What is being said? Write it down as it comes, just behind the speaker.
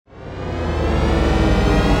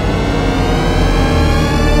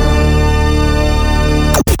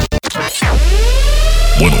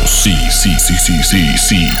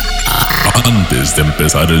Sí. Antes de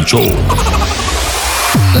empezar el show,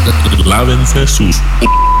 lávense sus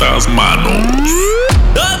putas manos.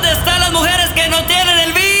 ¿Dónde están las mujeres que no tienen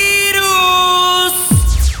el virus?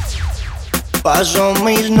 Paso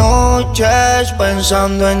mis noches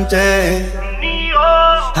pensando en ti,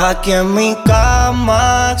 aquí en mi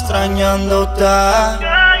cama extrañándote.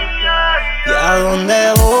 Y a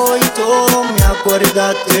donde voy todo me acuerda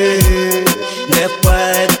a ti.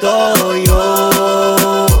 Después de todo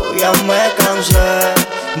yo ya me cansé.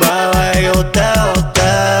 Bebé, yo te boté.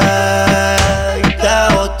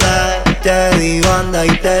 Te di banda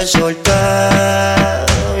y te solté.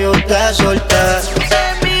 Yo te solté.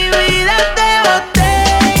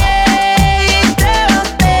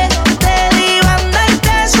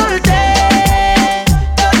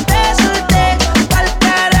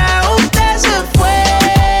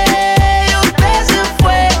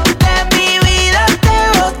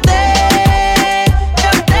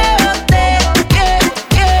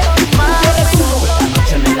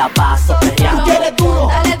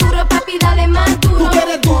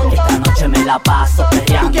 La paso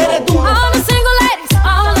perreando. ¿Tú quieres duro? All the single ladies,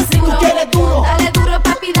 all the single. ¿Tú quieres duro? Dale duro,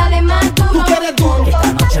 papi, dale más duro. ¿Tú quieres duro?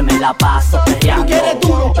 Esta noche me la paso perreando. ¿Tú quieres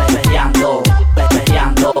duro?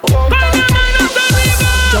 Perreando.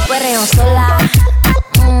 Yo perreo sola.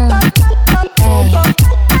 Ey.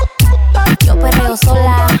 Yo perreo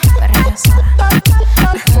sola.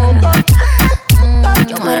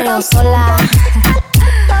 Yo perreo sola.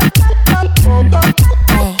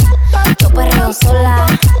 Ey. Yo perreo sola.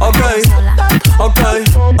 Ok,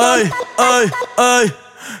 ay,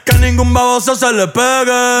 que ningún baboso se le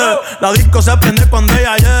pegue. La disco se prende cuando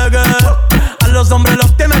ella llegue. A los hombres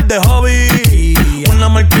los tienes de hobby. Una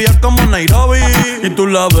malcria como Nairobi. Y tú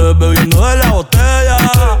la ves bebiendo de la botella.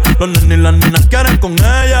 Los nenes y las nenas quieren con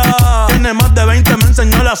ella. Tiene más de 20, me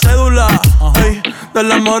enseñó la cédula. Ey,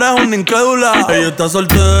 del amor es una incrédula. Ella está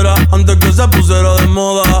soltera antes que se pusiera de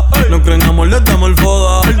moda. No creen amor, le damos el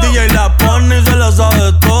foda. El DJ la pone y se la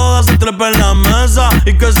sabe toda. Se trepa en la mesa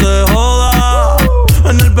y que se joda.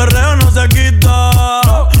 En el perreo no se quita.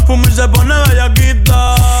 Fuma y se pone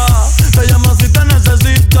bellaquita. Te llama si te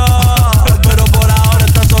necesita. Pero por ahora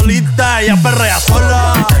está solita. Ella perrea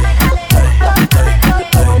sola.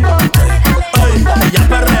 Ella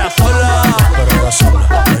perrea sola.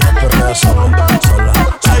 Ella perrea sola.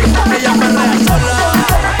 Ella perrea sola.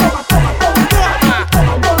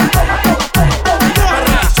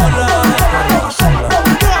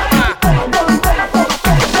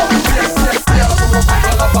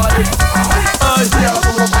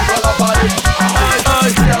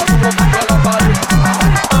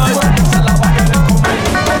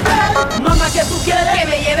 Mamá, ¿qué tú quieres? Que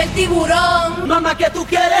me lleve el tiburón. Mamá, ¿qué tú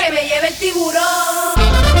quieres? Que me lleve el tiburón.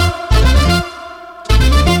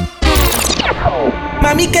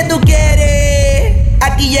 Mami, ¿qué tú quieres?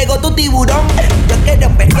 Aquí llegó tu tiburón. Yo quiero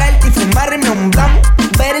perrearte y fumarme un blunt.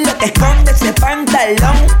 Ver lo que esconde ese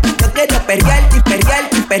pantalón. Yo quiero perrearte y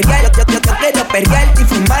perrearte y perrear. Yo quiero perrearte y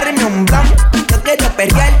fumarme un blunt. Yo quiero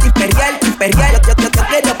perrearte y perrearte y perrear. Yo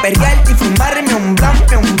quiero perrearte y fumarme un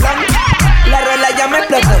blunt, un blunt. La rola ya me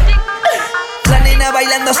explotó. La nena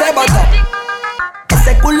bailando se botó.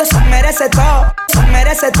 Ese culo se merece todo, se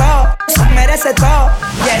merece todo, se merece todo.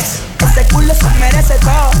 Yes, ese culo se merece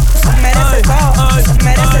todo, se merece todo, se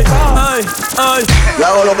merece todo. Yo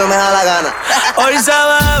hago lo que me da la gana. Hoy se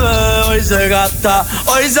bebe, hoy se gasta,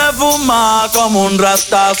 hoy se fuma como un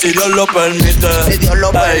rata. Si Dios lo permite, Si Dios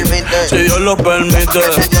lo permite, si Dios lo permite,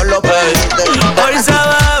 si Dios lo permite. Hoy se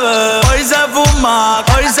bebe, hoy se fuma,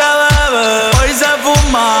 hoy se bebe, hoy se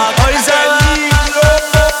fuma, hoy se bebe.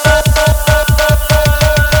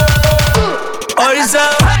 Hoy se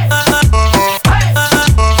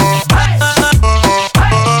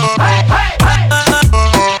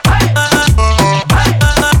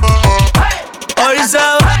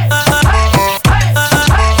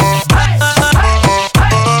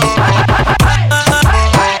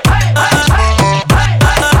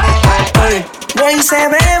Hoy se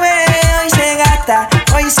bebe, hoy se gasta,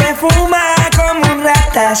 hoy se fuma como un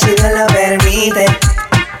rata. Si Dios lo permite,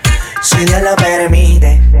 si Dios lo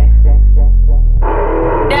permite.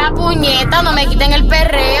 De la puñeta, no me quiten el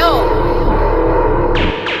perreo.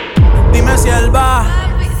 dime si él va,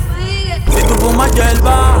 si tú fumas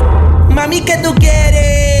hierba. Mami, ¿qué tú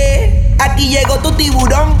quieres? Aquí llegó tu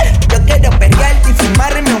tiburón. Yo quiero perrearte y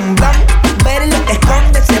fumarme un blunt. Ver lo que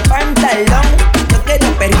esconde ese pantalón. Yo quiero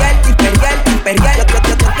perrearte y perrearte y perrearte. Yo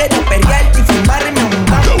quiero perrearte y fumarme un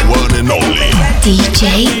blunt. The one and only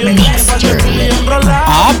DJ Mixture.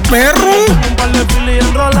 ¡Ah, perro! Tengo un par de filis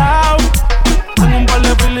enrolados.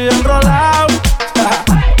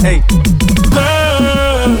 Ey.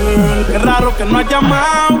 Qué raro que no has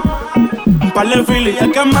llamado. Un par de filis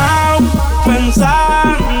he quemado.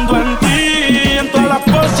 Pensando en ti, en todas las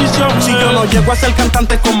posiciones. Si yo no llego a ser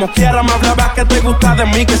cantante como quiera, me hablabas que te gusta de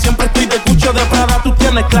mí, que siempre estoy de cucho de Prada. Tú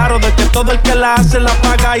tienes claro de que todo el que la hace la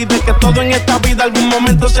paga y de que todo en esta vida algún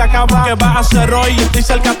momento se acaba. ¿Qué vas a hacer hoy? Estoy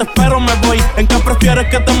cerca, te espero, me voy. ¿En qué prefieres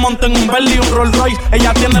que te monten un Bentley y un Rolls Royce?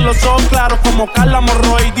 Ella tiene los ojos claros como Carla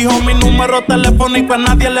Morroy. Dijo mi número telefónico a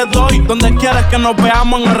nadie le doy. Donde quieres que nos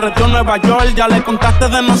veamos en el retiro Nueva York. Ya le contaste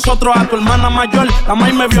de nosotros a tu hermana mayor. La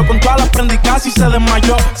maíz me vio con todas las prendicas y se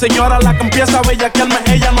desmayó. Señora, la que empieza a bellaquearme,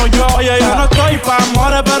 ella no yo. Oye, yo no estoy pa'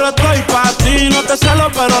 amores, pero estoy pa' ti. No te celo,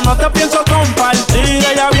 pero no te pienso compartir.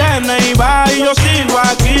 Ella viene y va y yo sigo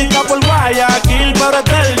aquí. Ya por Guayaquil, pero es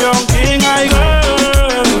del John King. Ay,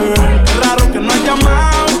 girl, qué raro que no has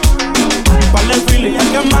llamado. Un par de filis he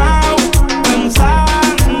quemado.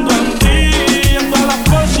 Pensando en ti, en todas las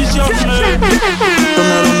posiciones. Tú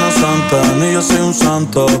no eres una santa, ni yo soy un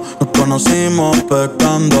santo. Nos conocimos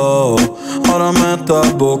pecando. Ahora me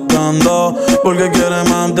estás buscando porque quieres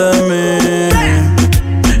más de mí.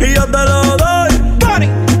 Y yo te lo doy.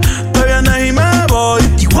 Te vienes y me voy.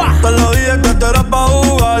 Te lo dije que te eras pa'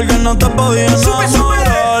 jugar, que no te podía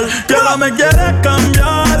enamorar. Que ahora me quieres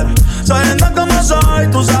cambiar, sabiendo cómo soy.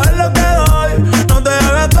 Tú sabes lo que doy. No te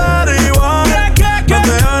hagas estar igual. No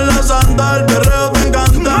te hagas la santa, el perreo te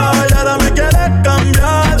encanta. Y ahora me quieres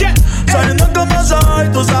cambiar, sabiendo cómo soy.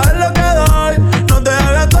 Tú sabes lo que doy. No te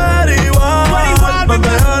hagas estar igual. No te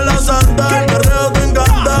hagas la santa, el perreo te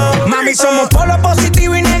encanta. Mami, somos polo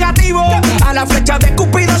positivo y negativo. A la flecha de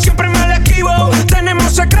Cupido siempre me la esquivo.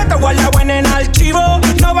 Tenemos secretos guardados en el archivo.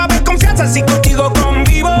 No va a haber confianza si contigo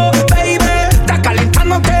convivo. Baby, estás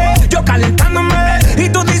calentándote, yo calentándome. Y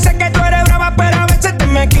tú dices que tú eres brava, pero a veces te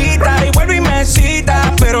me quitas y vuelve y me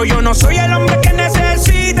cita. Pero yo no soy el hombre que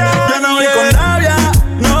necesita. Yo no voy con rabia,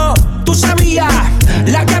 no. Tú sabías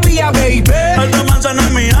la que había, baby. El romance no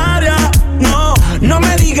es mi área, no. No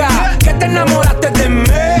me digas que te enamoraste de mí.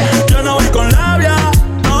 Yo no voy con rabia,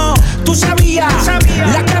 no. Tú sabías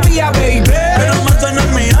la que había, baby. El romance no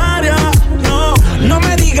es mi área, no. No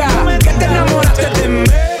me digas que te enamoraste de mí.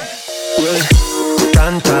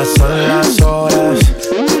 Tantas son las horas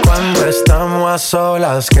cuando estamos a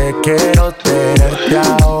solas que quiero tenerte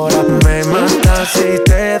ahora. Me matas si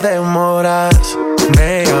te demoras.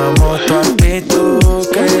 Me llamo tu actitud,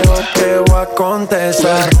 creo que voy a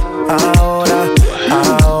contestar ahora,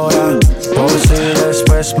 ahora, por si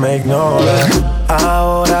después me ignoras.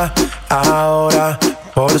 Ahora, ahora,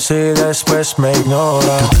 por si después me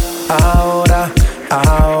ignoras. Ahora,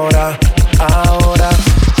 ahora, ahora,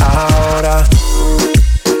 ahora.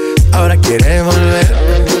 Ahora quiere volver.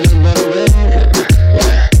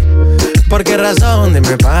 ¿Por qué razón?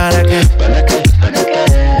 Dime para qué.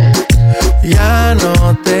 Ya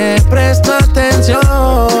no te presto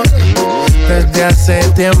atención. Desde hace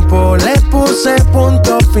tiempo le puse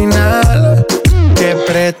punto final. ¿Qué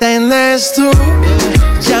pretendes tú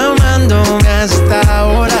llamándome hasta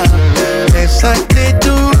ahora? Esa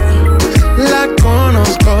actitud la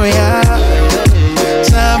conozco ya.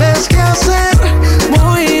 Sabes qué hacer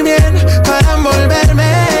muy bien para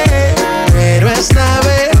envolverme, pero esta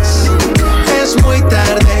vez es muy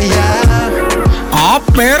tarde ya. ¡Ah,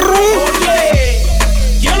 perro! Oye,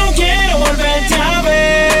 yo no quiero volverte a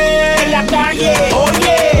ver en la calle.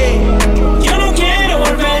 Oye, yo no quiero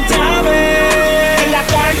volverte a ver en la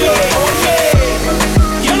calle. Oye,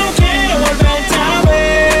 yo no quiero volverte a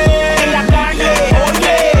ver en la calle.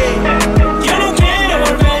 Oye, yo no quiero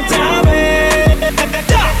volverte a ver.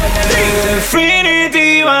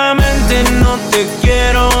 Definitivamente no te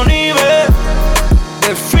quiero ni ver.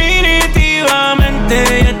 Definitivamente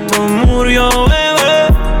esto murió, bebé.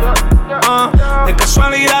 De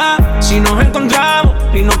casualidad, si nos encontramos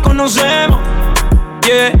y nos conocemos,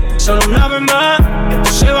 yeah, solo una vez más,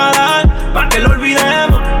 esto se va a dar para que lo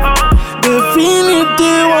olvidemos.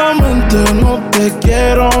 Definitivamente no te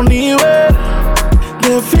quiero ni ver.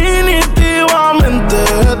 Definitivamente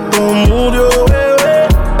esto murió, bebé.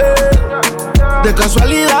 De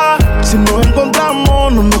casualidad, si nos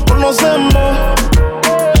encontramos, no nos conocemos.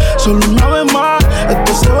 Solo una vez más,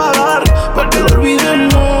 esto se va a dar para que lo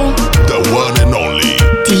olvidemos. The one and only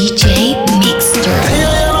DJ Mixture.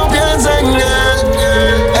 Ella ya no piensa en él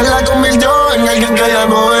la convirtió en alguien que ya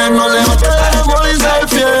no es. No le basta el amor y ser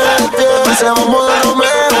fiel. Se vamos de lo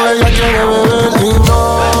mejor, ella quiere beber y no.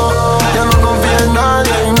 Ya no confía en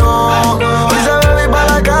nadie y no. Hoy se bebe y para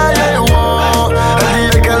la calle, wow.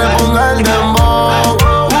 El DJ que le ponga el dembow.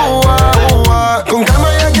 Con calma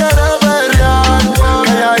ella quiere perrear.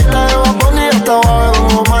 Calladita de Bad Bunny hasta abajo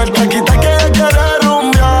de Omar. Taquita que ella quiere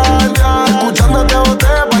rumbear.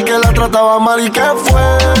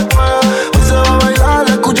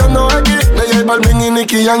 Balvin y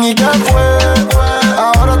Nicky Jam, ¿y qué fue?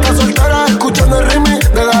 Ahora está soltera escuchando el remix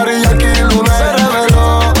de Daddy Yankee y Luna se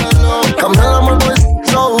reveló. Cambió el amor por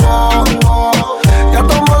so. Ya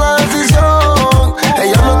tomó la decisión.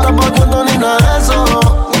 Ella no está pa' cuento ni nada de eso.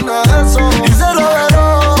 Y se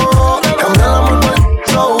reveló. Cambió el amor por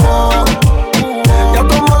so. Ya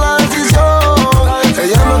tomó la decisión.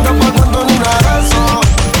 Ella no está pa' cuento ni nada de eso.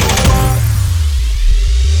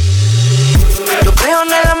 Yo creo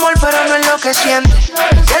en el amor, pero no en lo que siente.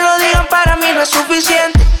 Que lo digan para mí no es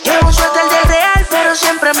suficiente. Llevo suerte el del real, pero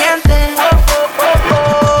siempre miente.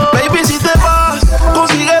 Baby, si te vas,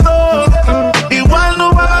 consigue dos. Igual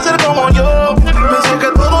no van a ser como yo. Pensé que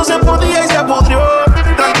todo se podía y se pudrió.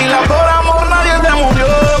 Tranquila, por amor, nadie te murió.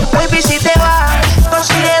 Baby, si te vas,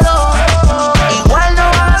 consigue dos. Igual no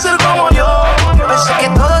van a ser como yo. Pensé que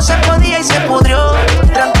todo se podía y se pudrió.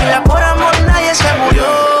 Tranquila, por amor, nadie se murió.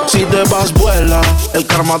 Si te vas, vuela. El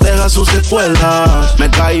karma deja sus secuelas. Me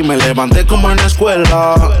caí, me levanté como en la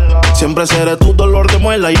escuela. Siempre seré tu dolor de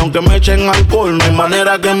muela. Y aunque me echen alcohol, no hay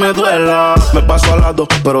manera que me duela. Me paso al lado,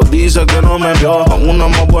 pero dice que no me vio. A una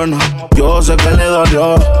más buena, yo sé que le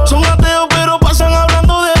dolió. Son ateos, pero pasan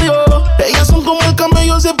hablando de Dios. Ellas son como el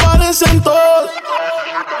camello, se parecen todos.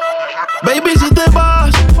 Baby, si te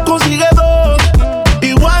vas, consigue dos.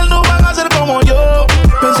 Igual no van a ser como yo.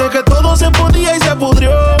 Pensé que todo se podía y se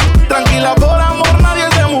pudrió. Tranquila, por amor, nadie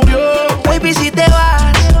se murió. Baby, si te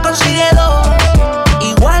vas, consigue dos.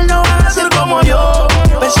 Igual no van a ser como yo.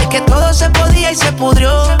 Pensé que todo se podía y se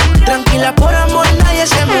pudrió. Tranquila, por amor, nadie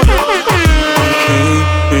se murió.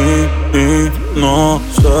 No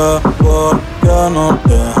sé por qué nos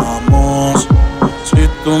dejamos. Si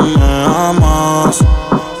tú me amas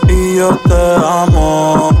y yo te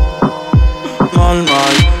amo.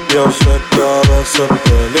 Normal, yo sé que a veces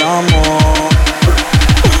peleamos.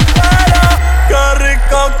 Qué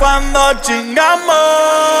rico cuando chingamos.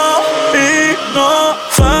 Y no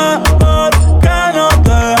sé por qué no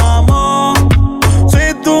te amo. Si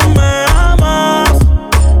tú me amas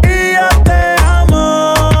y yo te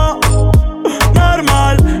amo.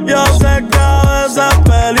 Normal, yo sé que a veces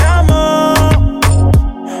peleamos.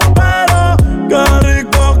 Pero qué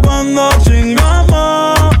rico cuando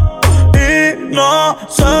chingamos. Y no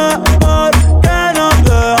sé por qué no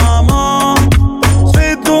te amo. Si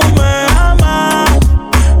tú me amas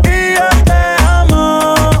y yo te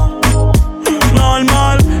amo.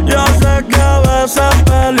 Normal, yo sé que a veces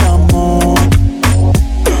peleamos.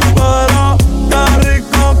 Pero qué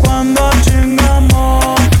rico cuando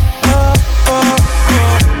chingamos.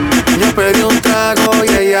 Yo pedí un trago y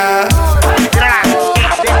ella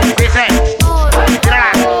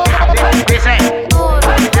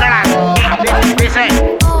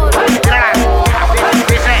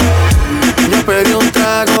Yo pedí un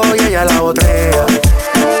trago y ella la botella.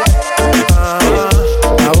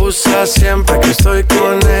 Abusa siempre que estoy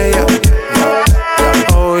con ella.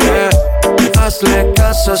 Oh yeah, hazle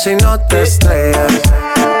caso si no te estrellas.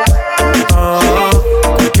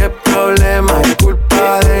 Qué problema es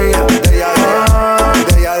culpa de ella.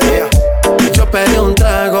 Yo pedí un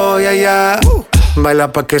trago y ella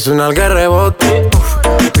baila pa' que suena el rebote.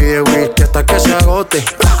 Pide whisky hasta que se agote.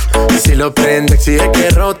 Si lo prende, exige que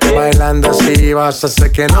rote. Bailando así vas a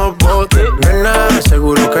hacer que no bote. Nena,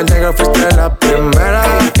 seguro que al llegar fuiste la primera.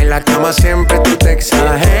 En la cama siempre tú te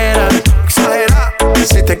exageras.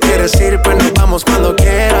 Si te quieres ir, pues nos vamos cuando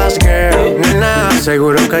quieras, girl. Nena,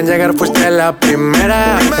 seguro que al llegar fuiste la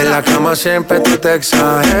primera. En la cama siempre tú te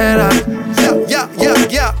exageras.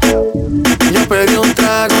 Yo pedí un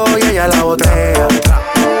trago y ella la botella.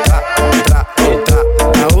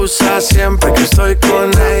 La usa siempre que estoy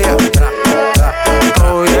con ella.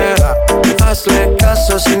 Oh yeah, hazle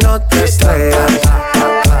caso si no te estrellas.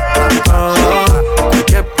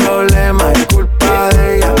 Qué problema es culpa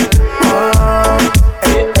de ella.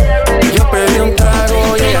 Yo pedí un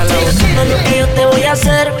trago y ella la botella. Lo que yo te voy a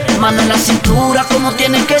hacer, mano en la cintura como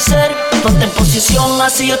tiene que ser. Ponte en posición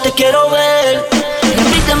así yo te quiero ver.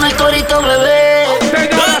 Repíteme el corito, bebé.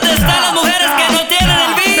 ¿Dónde están las mujeres que no tienen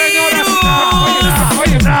el virus?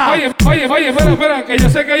 Oye, espera, que yo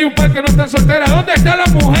sé que hay un par que no están solteras. ¿Dónde están las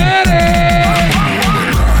mujeres?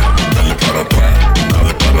 Dale para atrás,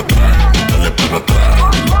 dale para atrás, dale para atrás,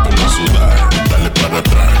 la pongo a sudar. Dale para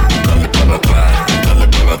atrás, dale para atrás, dale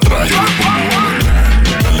para atrás, yo le pongo a bailar.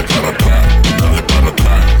 Dale para atrás, dale para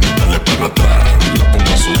atrás, dale para atrás, la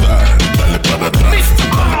pongo a sudar. Dale para atrás,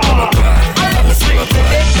 dale para atrás, dale para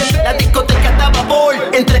atrás. La discoteca estaba bol,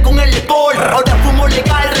 entré con el lepol. Ahora fumo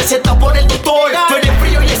legal, receta por el doctor. Tú eres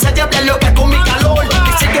frío y esa diabla loca con mi calor.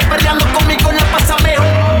 Que sigue peleando conmigo, la pasa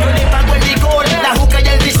mejor.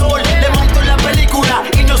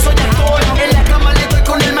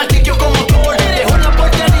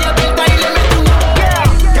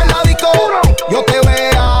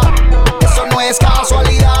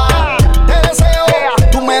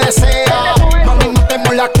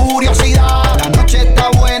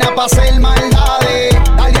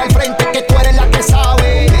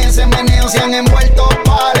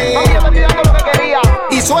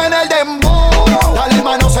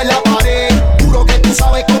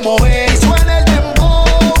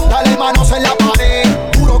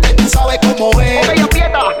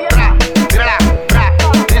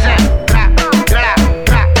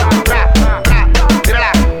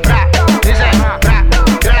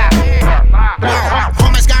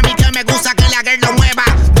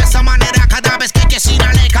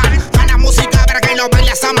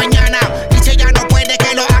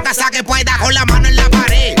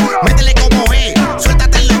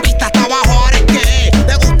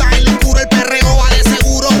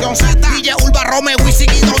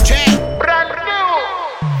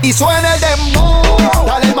 Y suena el dembow,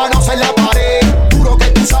 dale manos en la pared. Juro que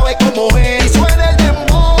tú sabes cómo es. Y suena el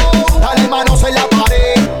dembow, dale manos en la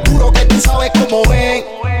pared. Juro que tú sabes cómo es.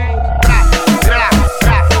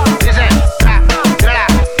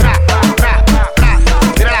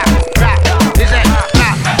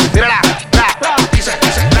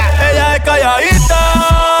 Ella es calladita,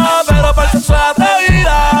 pero para su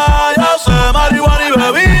atrevida. Yo sé marihuana y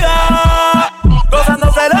bebida,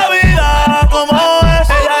 gozándose la vida como es.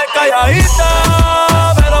 Ella es calladita,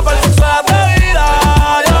 pero para su atrevida.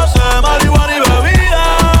 Yo sé marihuana y bebida,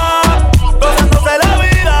 gozándose la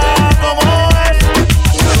vida como es.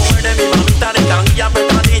 Tú eres mi mamita rica, guilla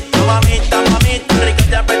petadita, mamita, mamita rica,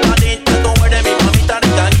 ya petadita. Tú eres mi mamita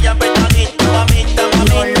rica, guilla petadita, mamita,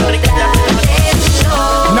 mamita rica, ya petadita.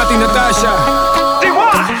 Nati Natasha,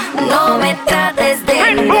 No me trates de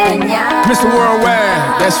engañar. Mr.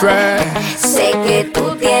 Worldwide, that's right. Sé que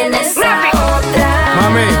tú tienes a otra.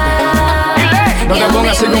 Mami, no te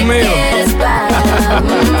pongas así conmigo.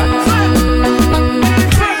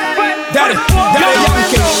 Dale,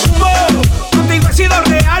 Yankee. Contigo he sido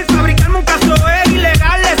real, fabricarme un caso es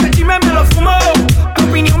ilegal. Ese chisme me lo fumo, tu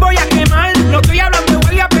opinión voy a quemar. No estoy hablando de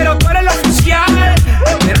guardia, pero tú eres la oficial.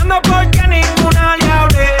 Esperando porque ninguna le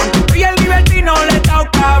hable. Soy el libertino, le he dado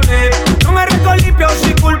cable. No me reto limpio,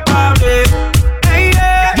 soy culpable. Hey,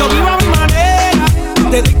 yeah. Yo vivo a mi manera,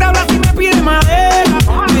 te doy tablas y me pide madera.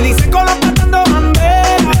 Me dicen con los patando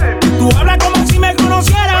bandera. Tú hablas como si me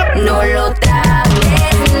conocieras. No lo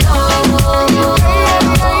trates, no.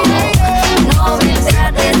 No me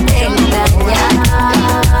trates de engañar.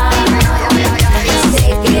 Sé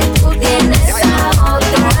que tú tienes a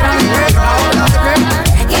otra.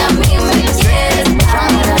 Y a mí me quieres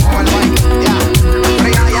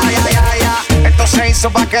Esto se hizo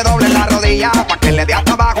pa' que doblen la rodilla, pa' que le dé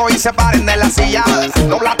hasta abajo y se paren de la silla.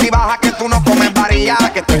 Dobla y baja que tú no comes varilla,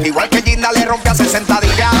 que tú igual que Ginda le rompe a 60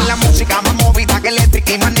 días. La música más movida que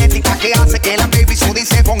eléctrica y magnética, que hace que la baby sudi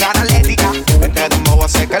se ponga analética. Este dembow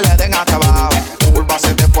hace que le den hasta abajo, curva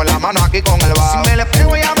se te fue la mano aquí con el bajo. Si me le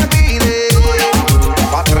pego ya me pide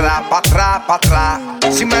pa' atrás, pa' atrás, pa' atrás.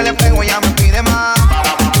 Si me le pego ya me pide más.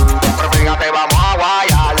 Pero fíjate, vamos a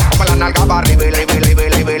guayar. Come la nalga para arriba y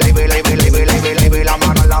la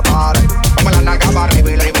mano en la pared. Come la nalga para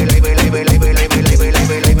arriba y la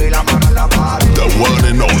mano en la pared. The one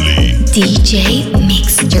and only DJ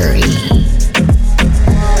Mixtory.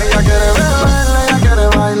 Ella quiere beber, ella quiere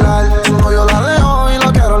bailar. Su novio la dejó y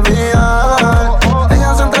lo quiere olvidar.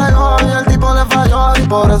 Ella se entregó y el tipo le falló y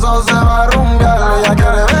por eso se va a rumbear. Ella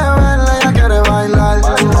quiere beber, ella quiere bailar.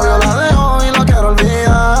 Su novio la dejó y lo quiere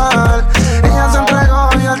olvidar. Ella se entregó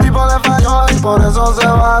y el tipo le falló y por eso se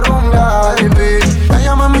va a rumbear.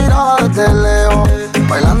 Ella me miraba desde lejos,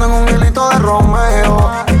 bailando en un hilito de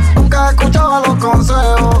Romeo. Nunca escuchaba los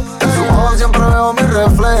consejos, en su ojo siempre veo mi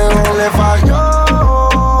reflejo. Le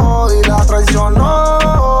falló y la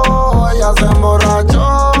traicionó. Ella se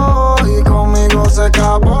emborrachó y conmigo se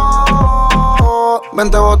escapó.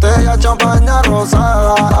 20 botellas, champaña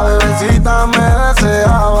rosada. La bebecita me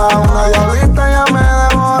deseaba. Una diablita ella me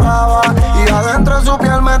devoraba y adentro de su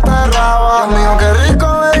piel me enterraba. Dios mío, qué rico,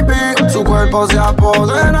 baby. Su cuerpo se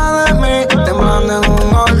apodera de mí, temblando en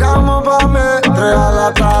un orgasmo pa' mí. Real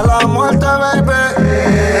hasta la muerte, baby.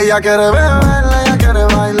 Ella quiere beber, ella quiere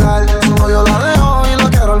bailar. Su novio la dejó y lo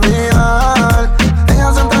quiere olvidar.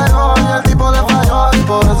 Ella se entregó y el tipo le falló y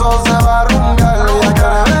por eso se va a rumbear. Ella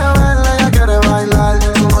quiere beber, ella quiere bailar.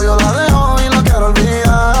 Su novio la dejó y lo quiere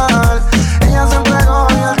olvidar. Ella se entregó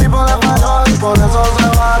y el tipo le falló y por eso se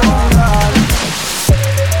va a rumbear.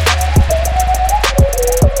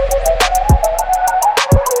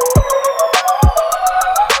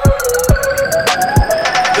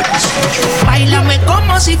 Báilame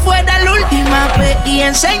como si fuera la última vez y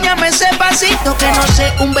enséñame ese pasito que no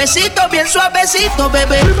sé, un besito bien suavecito,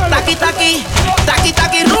 bebé. Taqui taqui, taqui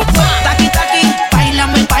taqui rumba, taqui taqui.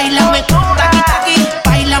 Báilame, báilame, taqui taqui,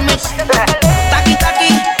 báilame, taqui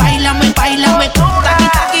taqui, báilame, báilame, taqui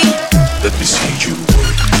taqui. Let me see you.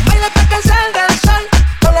 Baila hasta que salga el sol,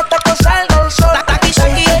 baila hasta que salga el sol, taqui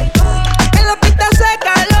taqui. En la pista hace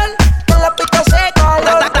calor, en la pista hace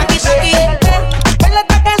calor, taqui taqui. Baila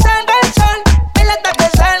hasta que salga el sol, baila hasta que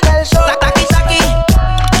salga el sol, taqui taqui.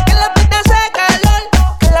 En la pista hace calor,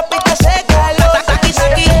 en la pista hace calor, taqui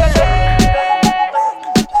taqui.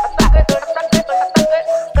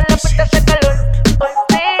 En la pista hace calor,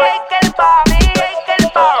 hay que el party, hay que el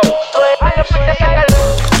party. En la pista hace calor.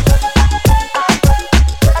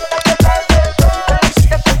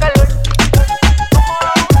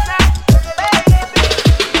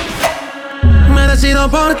 Me decido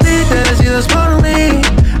por ti, te decides por mí.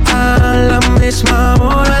 A la misma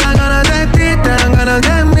hora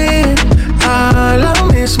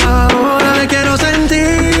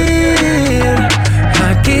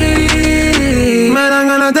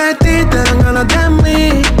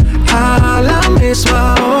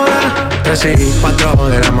así, 4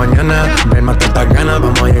 de la mañana. Ven, mata estas ganas,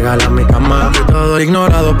 vamos a llegar a mi cama. Que todo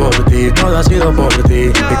ignorado por ti, todo ha sido por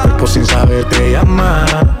ti. Mi cuerpo sin saber te llama.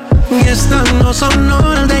 Y estas no son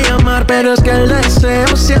horas de llamar, pero es que el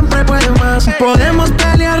deseo siempre puede más. Podemos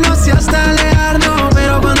pelearnos y hasta alejarnos,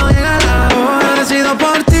 pero cuando llega la hora decido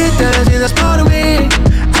por ti, te decides por mí.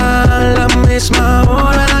 A la misma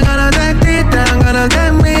hora dan ganas de ti, te dan ganas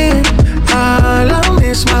de mí. A la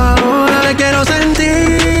misma hora me quiero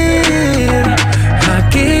sentir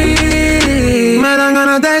aquí. Me dan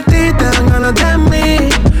ganas de ti, te dan ganas de mí.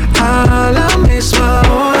 A la misma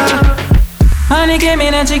hora. Honey came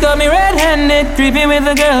in and she got me red-handed, creeping with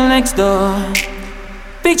the girl next door.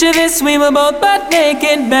 Picture this, we were both butt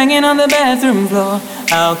naked, banging on the bathroom floor.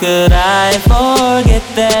 How could I forget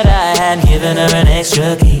that I had given her an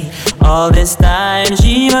extra key? All this time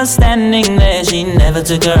she was standing there, she never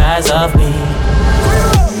took her eyes off me.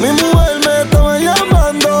 Mi mujer me estaba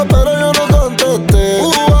llamando, pero yo no contesté.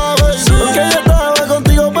 Porque ella estaba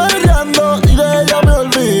contigo peleando y de ella me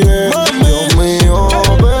olvidé. Dios mío,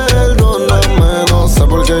 perdóname, no sé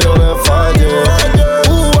por qué yo le fallé.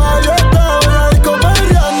 Yo estaba en la disco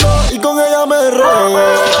peleando y con ella me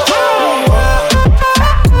regué.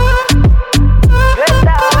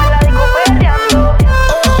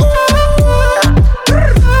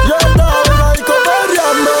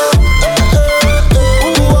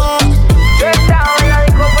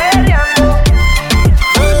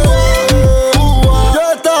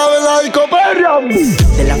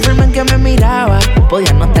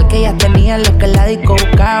 Podía notar que ella tenía lo que la disco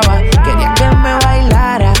buscaba. Quería que me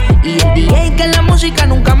bailara y el DJ que la música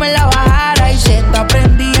nunca me la bajara. Y se está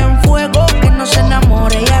prendida en fuego, que no se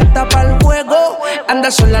enamore, ella está pa'l juego. Anda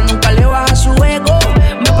sola, nunca le baja su ego.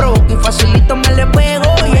 Me provoca y facilito me le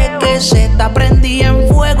pego. Y es que se está prendida en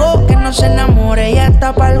fuego, que no se enamore, ella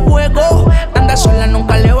está pa'l juego. Anda sola,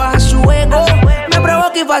 nunca le baja su ego. Me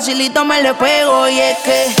provoca y facilito me le pego. Y es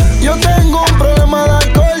que yo tengo un problema de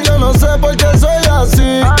alcohol, yo no sé por qué soy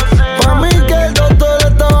así. Pa' mí que el doctor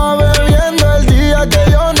estaba bebiendo el día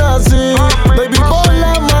que yo nací. Baby, pon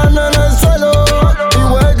la mano en el suelo y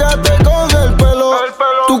huélgate con el pelo.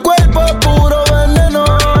 Tu cuerpo es puro veneno,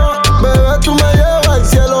 bebé, tú me llevas al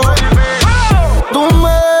cielo. Tú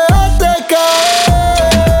me dejaste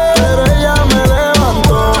caer, pero ella me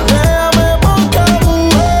levantó. Déjame poca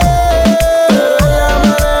mujer, pero ella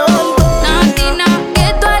me levantó. Natina, ¿qué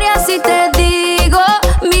tú harías si te digo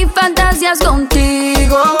mis fantasías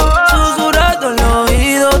contigo? Susurrando al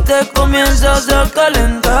oído te comienzas a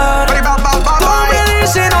calentar. Tú me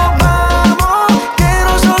dices nos vamos, que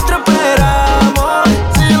nosotros esperamos.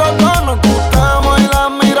 Si los dos nos gustamos y las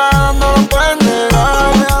miradas no lo pueden negar.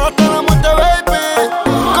 Y ahora hasta la muerte, baby.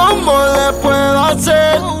 ¿Cómo le puedo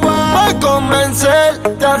hacer para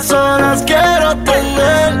convencerte? A solas quiero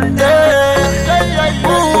tenerte.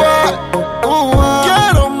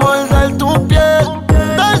 Quiero morder tu piel,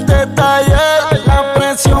 darte taller, la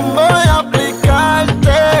presión voy a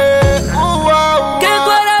aplicarte. ¿Qué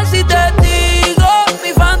tú harás si te digo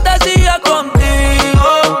mi fantasía contigo?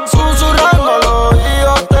 Susurrando al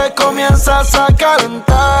oído te comienzas a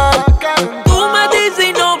calentar. Tú me dices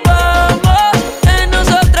y nos vamos, que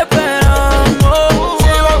nosotros esperamos. Si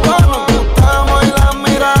los dos nos gustamos y las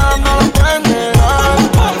miradas no lo pueden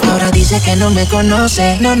negar. ahora dice que no me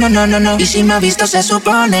conoce, no. Y si me ha visto se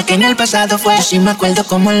supone que en el pasado fue. Yo sí me acuerdo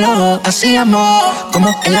cómo lo hacíamos,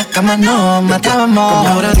 como en las camas nos matábamos.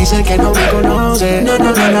 Ahora dice que no me conoce,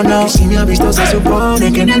 No. Y si me ha visto se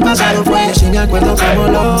supone que en el pasado fue. Yo sí me acuerdo cómo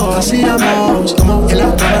lo hacíamos, como en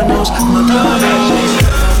las camas nos matábamos.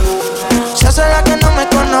 Se hace la que no me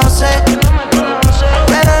conoce,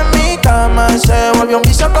 pero en mi cama se volvió un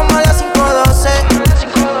vicio como a las 5:12.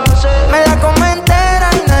 Me la come entera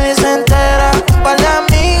y nadie se entera. Un par de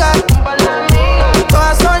amigas,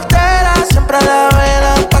 todas solteras, siempre a la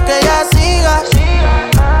vela pa' que ella siga.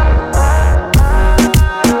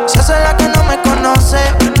 Se hace la que no me conoce,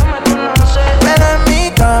 pero en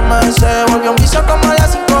mi cama se volvió un vicio como a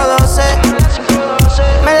las 5:12.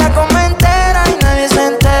 Me la come entera y nadie se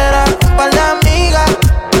entera. Un par de amigas,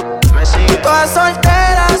 todas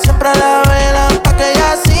solteras, siempre a la vela pa' que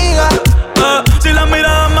ella siga. Si las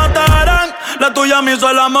miradas mataran, la tuya me hizo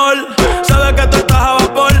el amor. Sabe que tú estás a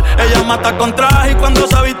vapor. Ella mata con traje y cuando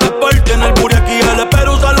se viste por. Tiene el booty aquí, el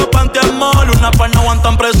espero usa los pantiamol. Una par no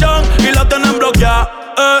aguantan presión y la tienen bloqueada.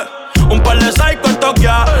 Un par de psycho en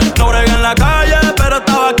Tokia. No brega en la calle, pero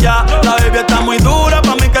estaba aquí. La baby está muy dura,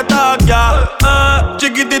 pa' mí que está aquí.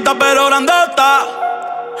 Chiquitita pero grandota.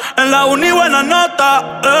 En la uni buena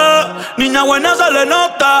nota. Niña buena se le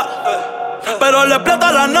nota. Pero le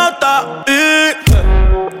explota la nota. Y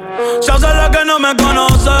se hace la que no me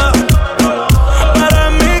conoce,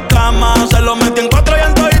 Se lo metí en 4 y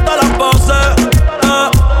en todito las poses.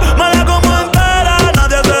 Me la como entera,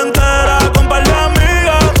 nadie se entera. Con par de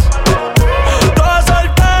amigas, todas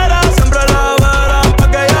solteras, siempre la verán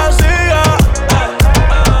pa' que ella siga.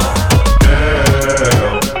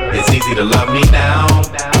 Girl, it's easy to love me now.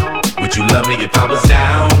 Would you love me if I was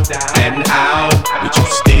down and out? Would you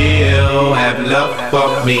still have love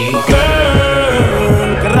for me?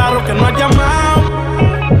 Girl, qué raro que no has llamado.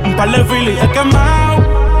 Un par de filis he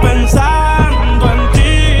quemado, pensando en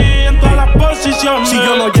ti, en todas las posiciones. Si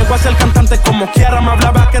yo no llego a ser cantante como quiera, me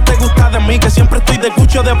hablaba que te gusta de mí, que siempre estoy de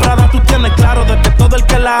Gucci o de Prada. Tú tienes claro de que todo el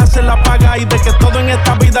que la hace la paga y de que todo en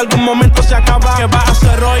esta vida algún momento se acaba. ¿Qué vas a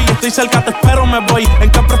hacer hoy? Estoy cerca, te espero, me voy. ¿En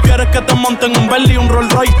qué prefieres que te monten un Bentley y un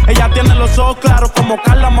Rolls Royce? Ella tiene los ojos claros como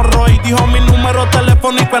Carla Morroy. Dijo mi número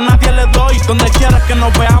telefónico a nadie le doy. Donde quieras que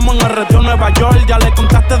nos veamos en el retiro Nueva York. Ya le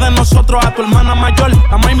contaste de nosotros a tu hermana mayor.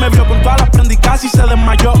 La maíz me vio con todas las prendas y casi se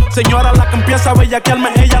desmayó. Señora, la que empieza a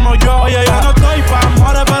bellaquearme, ella no yo. Oye, yo no estoy pa'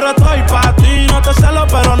 amores, pero estoy pa' ti. No te celo,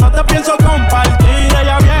 pero no te pienso compartir.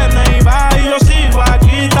 Ella viene y va y yo sigo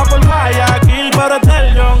aquí. Está por Guayaquil, pero es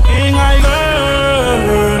del John King. Ay,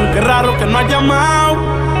 girl, qué raro que no has llamado.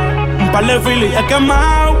 Un par de filis he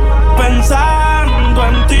quemado, pensando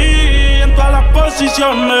en ti, en todas las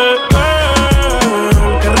posiciones.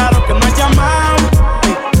 Girl, qué raro que no has llamado.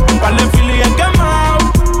 Un par de filis he quemado,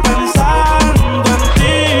 pensando en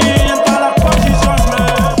ti, en todas las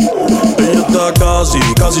posiciones. Ella está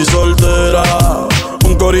casi soltera.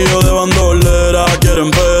 Un corillo de bandolera.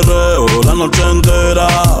 Quieren perreo la noche entera.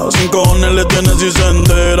 Sin cojones le tienen si se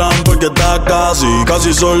enteran. Porque está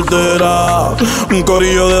casi soltera. Un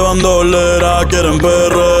corillo de bandolera. Quieren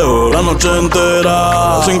perreo la noche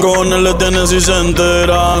entera. Sin cojones le tienen si se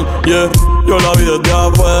enteran. Yeah, yo la vi desde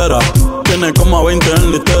afuera. Tiene como a 20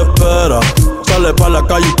 en lista de espera. Sale pa' la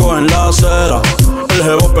calle y coge en la acera. El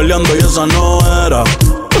jevo peleando y esa no era.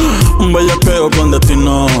 Un bellaqueo con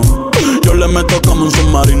destino. Yo le meto como un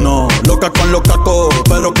submarino. Loca con los cacos,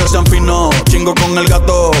 pero que sean finos. Chingo con el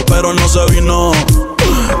gato, pero no se vino.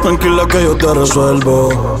 Tranquila que yo te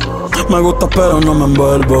resuelvo. Me gusta pero no me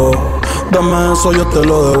envuelvo. Dame eso, yo te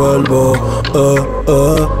lo devuelvo.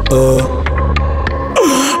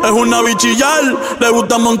 Es una bichillar, le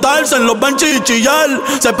gusta montarse en los benches y chillar.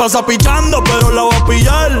 Se pasa pichando, pero la voy a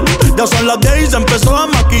pillar. Ya son las 10 y se empezó a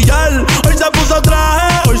maquillar. Hoy se puso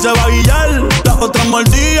traje, hoy se va a guillar. Las otras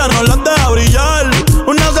mordidas no las deja brillar.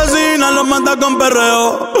 Una asesina los mata con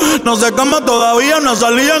perreo. No sé cómo todavía no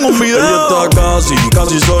salía en un video. Ella está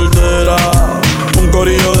casi soltera. Un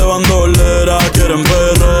corillo de bandolera. Quieren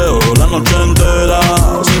perreo la noche entera.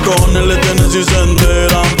 Sin cojones le tienen si se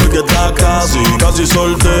enteran. Porque está casi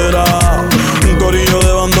soltera. Un corillo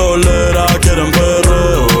de bandolera. Quieren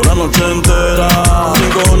perreo la noche entera. Sin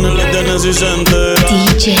cojones le tienen si se enteran.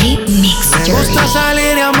 DJ Mix Me gusta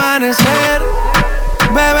salir y amanecer,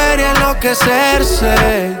 beber y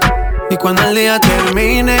enloquecerse. Y cuando el día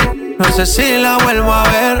termine, no sé si la vuelvo a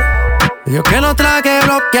ver. Yo que no traje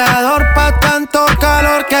bloqueador pa' tanto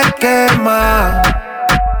calor que quema.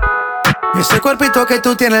 Y ese cuerpito que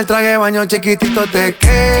tú tienes, el traje de baño chiquitito te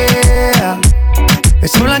queda.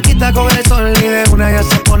 Esa blanquita con el sol y de una ya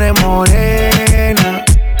se pone morena.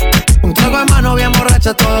 Un trago en mano bien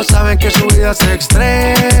borracha, todos saben que su vida es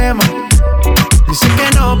extrema. Dicen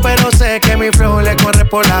que no, pero sé que mi flow le corre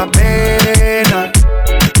por la pena.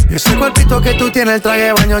 Y ese cuerpito que tú tienes, el traje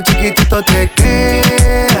de baño chiquitito te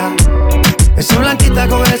queda. Esa blanquita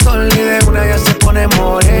con el sol y de una ya se pone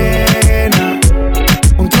morena.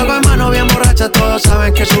 Un trago en mano bien borracha, todos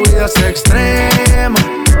saben que su vida es extrema.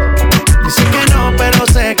 Dicen que no, pero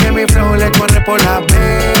sé que mi flow le corre por la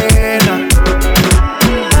pena.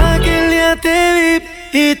 Aquel día te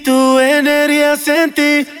vi y tu energía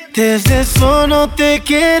sentí. Desde eso no te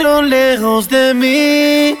quiero lejos de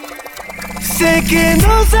mí. Sé que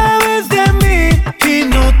no sabes de mí y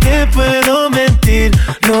no te puedo mentir.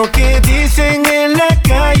 Lo que dicen en la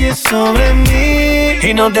calle sobre mí,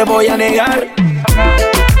 y no te voy a negar.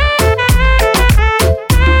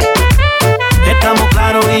 Estamos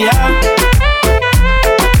claros y ya.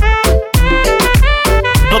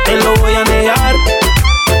 No te lo voy a negar.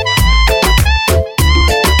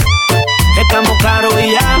 Estamos claros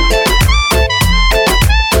y ya.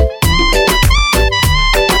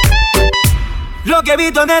 Lo que he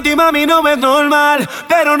visto de ti, mami, no es normal.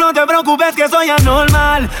 Pero no te preocupes que soy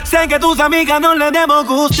anormal. Sé que tus amigas no les debo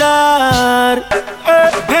gustar.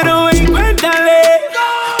 Pero ven, cuéntale,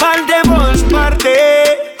 parte por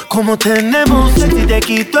parte. Como tenemos sexo y te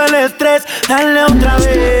quito el estrés, dale otra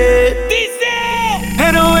vez. Dice.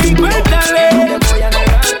 Pero ven, cuéntale.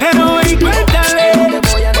 Pero ven, cuéntale.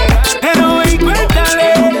 Pero ven,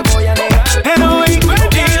 cuéntale.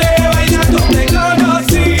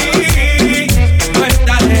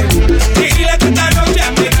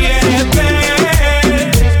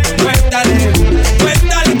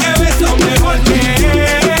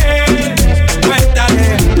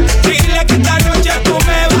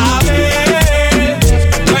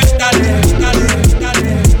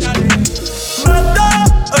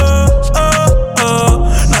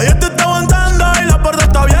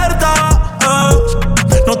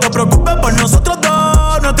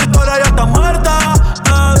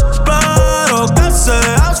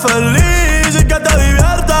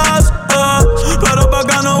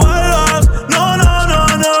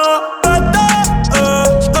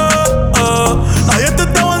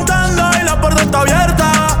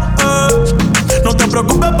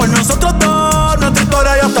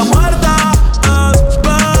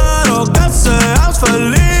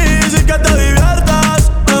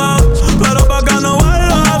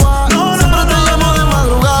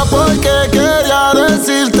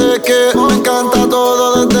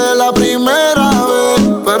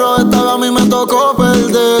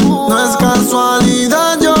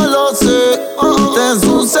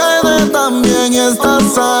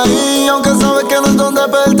 estás ahí, aunque sabes que no es donde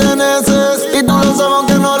perteneces. Y tú lo sabes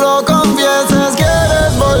aunque no lo confieses.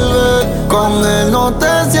 Quieres volver, con él no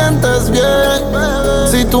te sientes bien.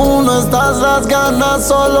 Si tú no estás, las ganas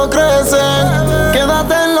solo crecen.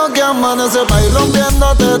 Quédate en lo que amanece pa' ir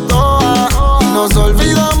rompiéndote toda. Y nos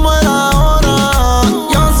olvidamos el ahora.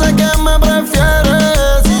 Yo sé que me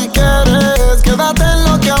prefieres. Si quieres, quédate en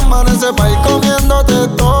lo que amanece pa' ir comiéndote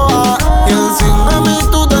toda. Y encima de mí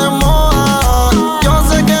tú te mojas. Yo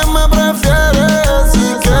sé que me prefieres.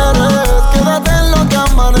 Si quieres, quédate en lo que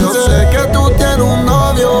amanece. Yo sé que tú tienes un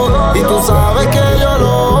novio y tú sabes que yo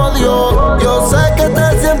lo odio. Yo sé que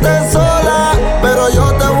te sientes sola, pero yo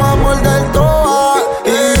te voy a morder toda.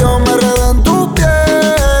 Y yo me enredo en tu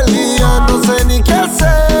piel y ya no sé ni qué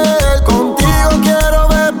hacer. Contigo quiero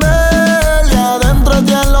beber y adentro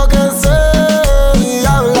te enloquecer. Y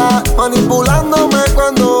habla, manipulándome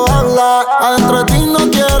cuando habla. Adentro de ti no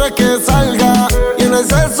quieres que salga. Y en el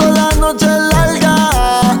sexo la noche es larga.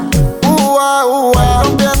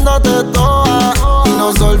 Rompiéndote toda. Y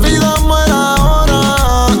nos olvidamos el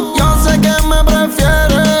ahora. Yo sé que me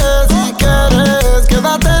prefieres. Si quieres,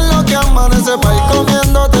 quédate en lo que amanece pa' ir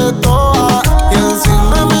comiéndote toda. Y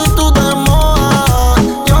encima de mí tú te mojas.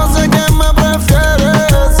 Yo sé que me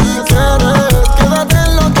prefieres. Si quieres, quédate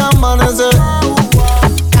en lo que amanece.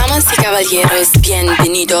 Damas y caballeros,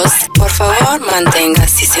 bienvenidos. Por favor, mantenga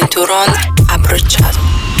su cinturón abrochado.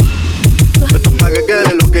 Esto es pa' que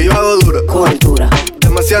quede lo que yo hago dura. Cobertura,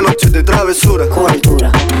 Demasiadas noches de travesura.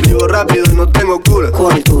 cobertura, Vivo rápido y no tengo cura.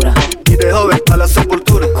 cobertura, Y de joven pa' la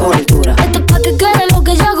sepultura. cobertura, Esto es pa' que quede lo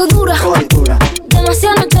que yo hago dura. cobertura,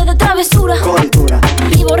 Demasiadas noches de travesura. cobertura,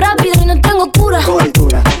 Vivo rápido y no tengo cura.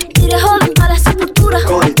 cobertura, Y de joven para la sepultura.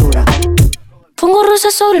 cobertura. Pongo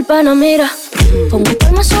rosas sobre el Panamera. Pongo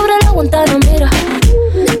palmas sobre la Guantanamera.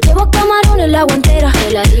 Llevo camarones la guantera.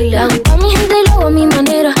 La hago pa' mi gente y lo hago a mi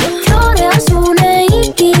manera. Flores azules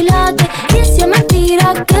y quilates. Y si me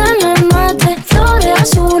tira que me mate. Flores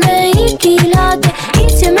azules y quilates. Y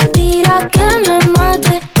si me tira que me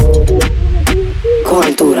mate.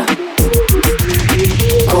 Cobertura,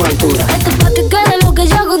 cobertura, Esto es pa' que quede lo que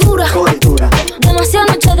yo hago dura. cobertura, Demasiadas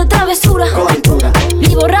noches de travesura. cobertura,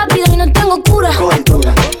 Vivo rápido y no tengo cura.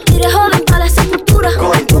 cobertura, Y de joven para la sepultura.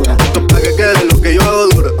 cobertura, Esto es pa' que quede lo que yo hago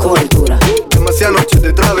dura. cobertura, Demasiadas noches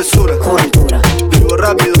de travesura. cobertura, Vivo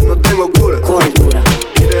rápido y no tengo cura. cobertura.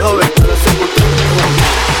 Y de joven pa' la sepultura.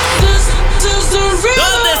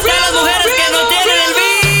 ¿Dónde están las mujeres que no tienen el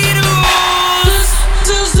virus?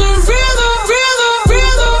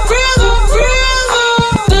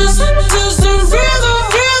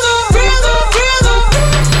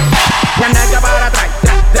 La nalga para atrás,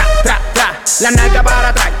 tra, tra, tra, tra. La nalga para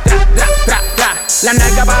atrás, tra, tra, tra, tra. La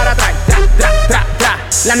nalga para atrás, tra, tra, tra, tra.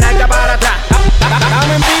 La nalga para atrás,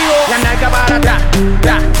 dame en vivo. La nalga para atrás,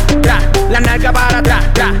 tra, tra. La nalga para atrás,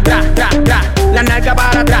 tra, tra, tra, tra. La nalga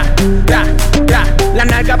para atrás, tra, tra. La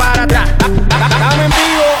nalga para atrás, dame en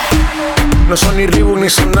vivo. No son ni Reebok ni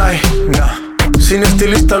Sonai, nah. Sin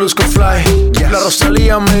estilista luzco fly. La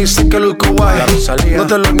Rosalía me dice que luzco guay. No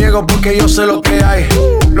te lo niego porque yo sé lo que hay.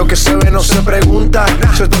 Lo que se ve no se pregunta.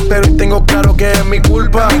 Soy soltero y tengo claro que es mi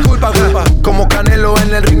culpa. Como Canelo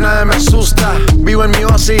en el ring nadie me asusta. Vivo en mi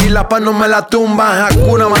oasis y la paz no me la tumba.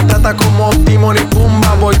 Hakuna Matata como Timon y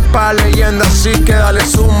Pumba. Voy pa' leyenda así que dale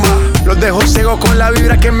zumba. Los dejo ciego con la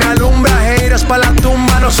vibra que me alumbra. Heiras pa' la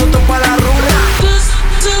tumba, nosotros pa' la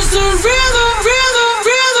rumba.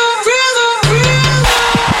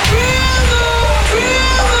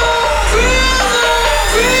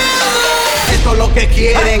 Esto es lo que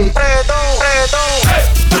quieren.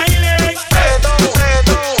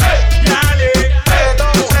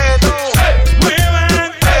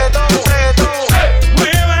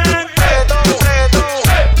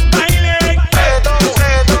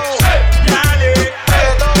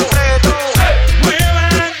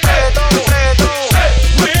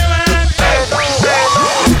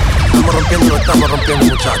 Estamos rompiendo,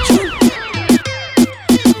 muchachos.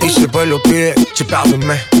 Y si el pueblo pide,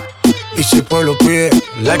 chipábeme. Y si el pueblo pide,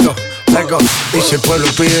 let go, let go. Y si el pueblo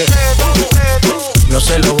pide, no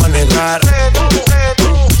se lo va a negar.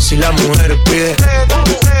 Si la mujer pide,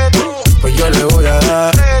 pues yo le voy a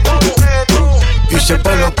dar. Y si el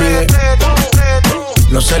pueblo pide,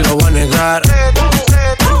 no se lo va a negar.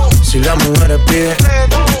 Si la mujer pide,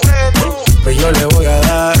 pues yo le voy a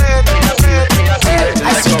dar.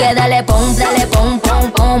 Así que dale pom,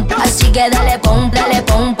 pom, pom. Así que dale pom,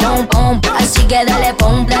 pom, pom. Así que dale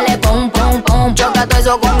pom, pom, pom. Choca todo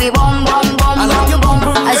eso con mi bom, bom, bom,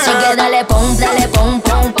 bom. Así que dale pom,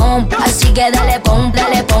 pom. Así que dale pom,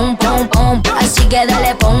 pom, pom. Así que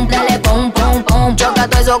dale pom, pom, pom. Choca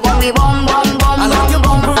todo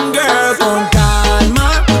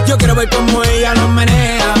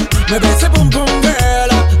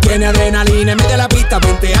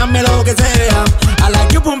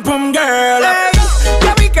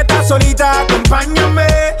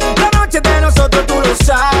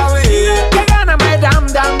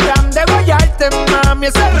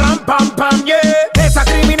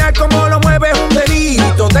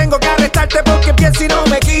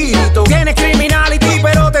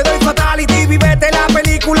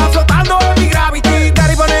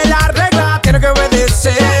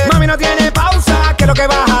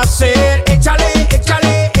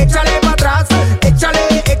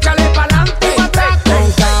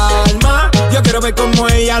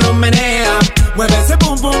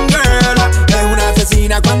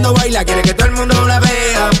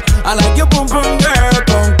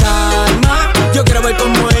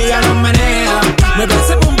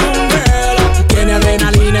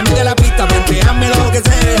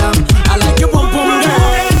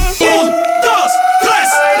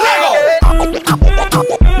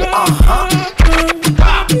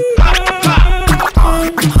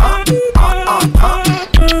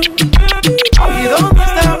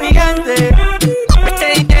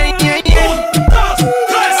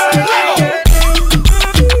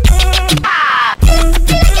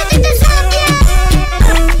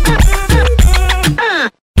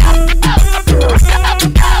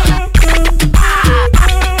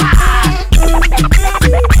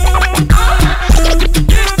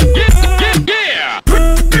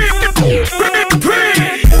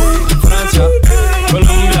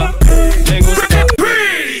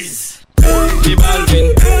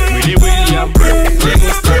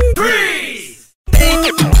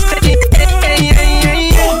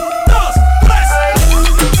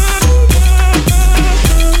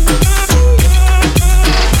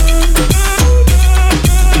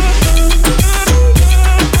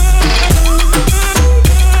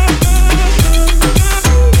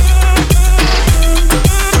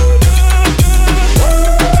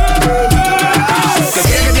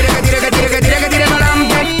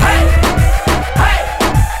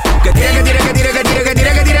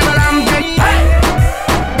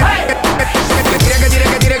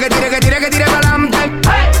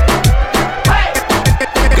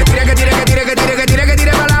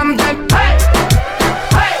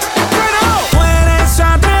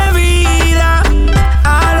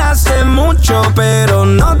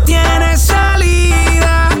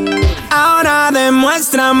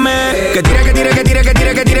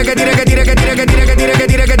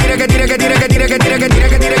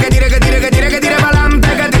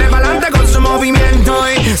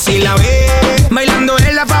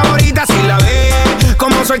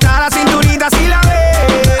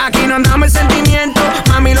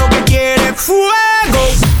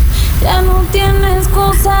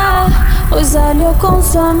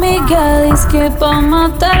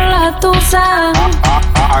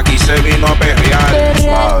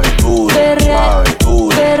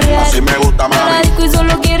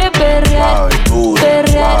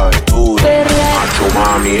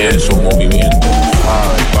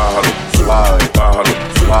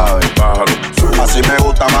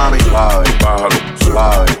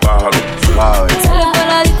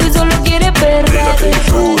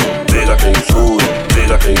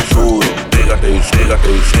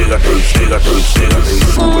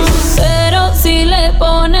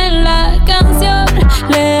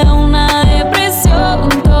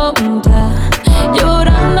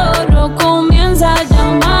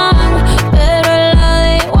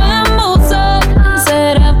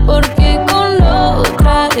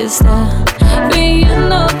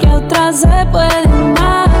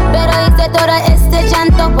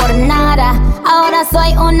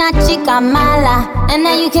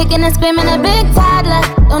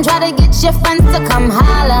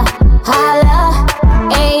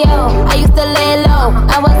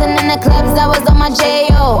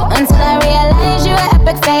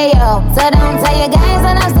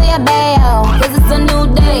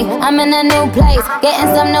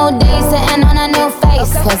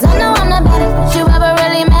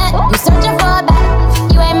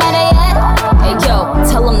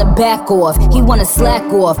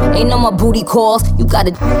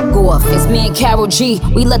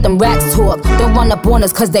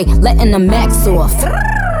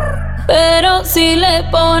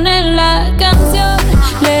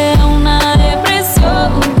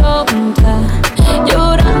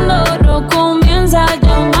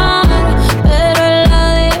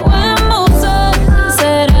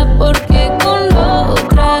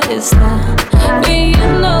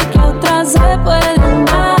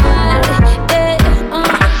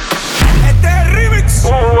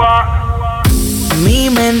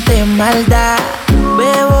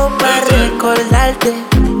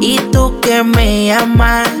que me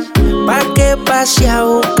llamas, pa' que pase a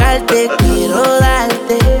buscarte, quiero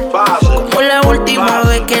darte. Como la última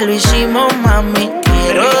vez que lo hicimos, mami,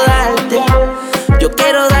 quiero darte. Yo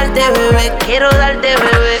quiero darte, bebé, quiero darte,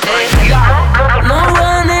 bebé. No voy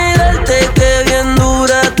a negarte que bien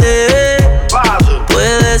dura te ve.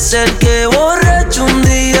 Puede ser que borracho un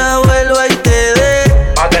día vuelva y te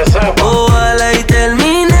dé. Ojalá y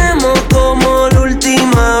terminemos como la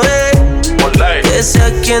última vez. Que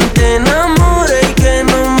sea quien te enamore y que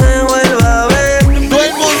no me vuelva a ver. Todo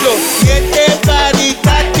el mundo, y este party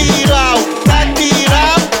está tirado, está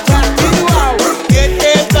tirado, está tirado. Y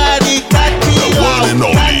este party está tirado,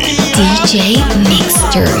 está tirado. DJ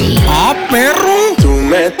Mixtury. ¡Ah, perro! Tú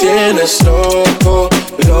me tienes loco,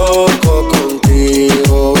 loco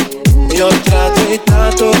contigo. Yo trato y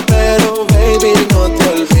trato, pero baby no te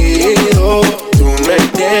olvido. Tú me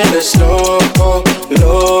tienes loco,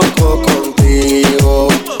 loco contigo.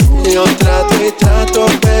 Yo trato y trato,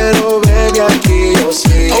 pero baby aquí yo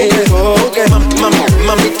sigo. Okay.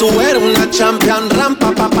 Mami, tú eres una champion,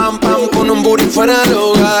 rampa, pa, pam, pam, con un booty fuera del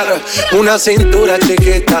hogar. Una cintura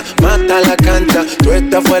chiquita, mata la cancha, tú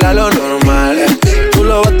estás fuera lo normal. Tú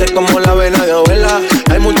lo bates como la vena de abuela.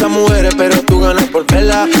 Hay muchas mujeres, pero tú ganas por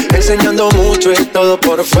verla. Enseñando mucho y todo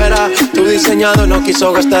por fuera. Tu diseñado no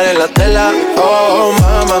quiso gastar en la tela. Oh,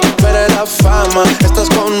 mama, tú eres la fama. Estás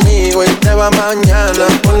conmigo y te va mañana.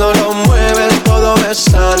 Cuando lo mueves todo me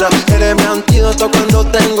sana. Eres mi antídoto cuando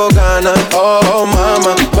tengo ganas. Oh,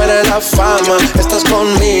 mama, tú eres la fama. Estás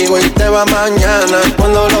conmigo y te va mañana.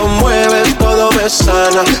 Cuando lo mueves todo me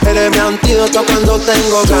sana. Eres mi antídoto cuando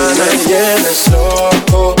tengo ganas. Me tienes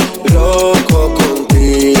loco, loco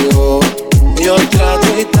contigo. Yo trato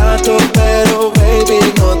y trato, pero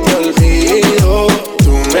baby no te olvido.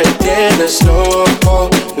 Tú me tienes loco,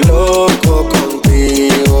 loco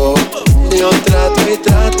contigo. Yo trato y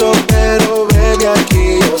trato, pero baby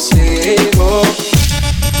aquí yo sigo.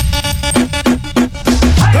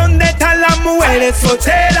 ¿Dónde están las mujeres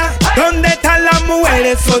solteras? ¿Dónde están las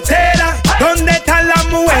mujeres solteras? ¿Dónde están las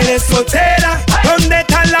mujeres solteras? ¿Dónde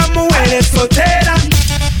están las mujeres solteras?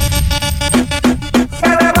 Se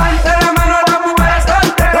levanta la mano las mujeres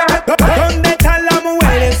solteras. ¿Dónde están las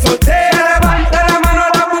mujeres solteras? Se levanta la mano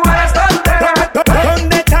las mujeres solteras.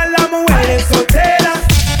 ¿Dónde están las mujeres solteras?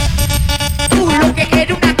 Tú lo que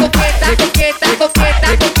eres una coqueta, coqueta, coqueta,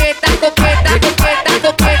 coqueta, coqueta, coqueta,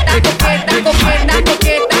 coqueta, coqueta, coqueta,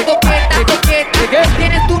 coqueta, coqueta, coqueta.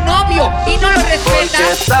 Tienes tu novio y no lo respetas.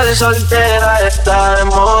 Porque estar soltera está de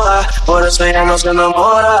moda, por eso ella no se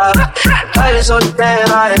enamora. Estar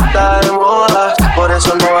soltera está de moda, por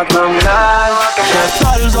eso no va a cambiar.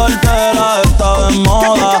 Estar soltera está de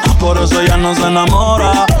moda, por eso ella no se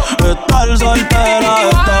enamora. Estar soltera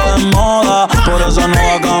está de moda, por eso no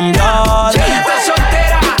va a cambiar. Está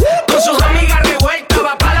soltera, con sus amigas revueltas,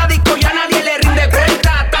 va pa' la disco y a nadie le rinde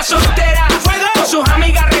cuenta. Está soltera, con sus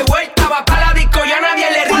amigas revueltas, va pa' la disco y a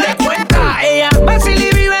nadie le rinde cuenta. Ella vacila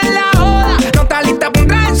y vive en la joda, no está lista pa' un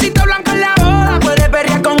trajecito blanco en la boda. Puede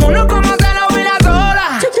perrear con uno como se lo hubiera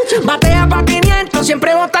sola. Batea pa' 500,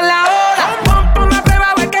 siempre bota en la hora. Ponme a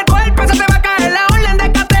prueba a ver qué cuerpo se te va a caer. La orden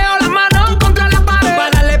de cateo, las manos contra la pared. Para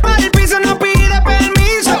darle pa' el piso no pide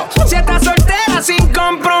permiso. Si estás soltera sin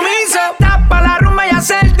compromiso, tapa la rumba y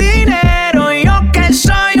hacer dinero. Y yo que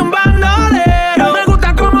soy un bandolero, me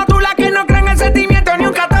gusta como tú, la que no cree en el sentimiento ni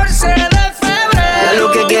un 14 de febrero. Ella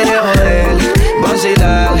lo que quiere joder,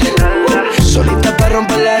 vacilar. Solita para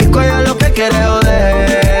romper la disco, ella lo que quiere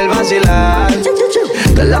joder, vacilar.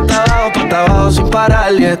 Dale hasta abajo sin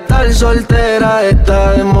parar. Y estar soltera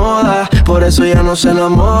está de moda, por eso ya no se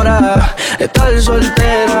enamora. Estar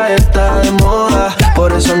soltera está de moda,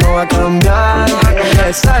 por eso no va a cambiar.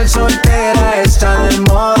 Estar soltera está de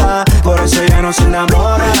moda, por eso ya no se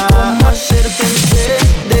enamora. ¿Cómo hacerte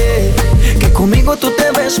entender que conmigo tú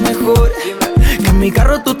te ves mejor? Que en mi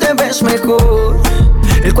carro tú te ves mejor.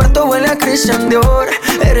 El cuarto huele a Christian Dior.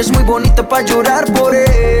 Eres muy bonita pa' llorar por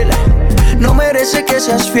él. No merece que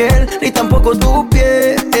seas fiel, ni tampoco tu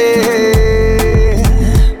piel.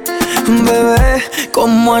 Bebé,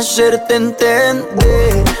 ¿cómo hacerte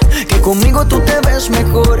entender que conmigo tú te ves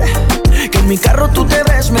mejor? Que en mi carro tú te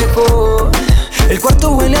ves mejor. El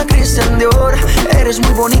cuarto huele a Christian Dior. Eres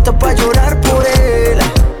muy bonita pa' llorar por él.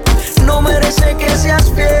 No merece que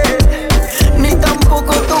seas fiel, ni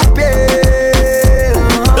tampoco tu piel.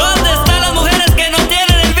 ¿Dónde están las mujeres que no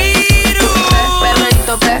tienen el virus?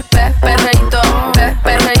 Perreíto, perreíto,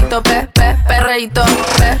 perreíto, perreíto,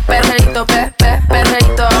 perreíto,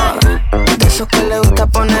 perreíto. De esos que le gusta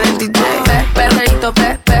poner el DJ. Perreíto,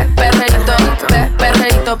 perreíto, perreíto,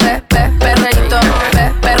 perreíto,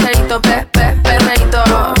 perreíto, perreíto.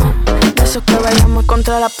 De esos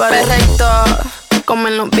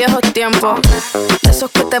viejos tiempos. De esos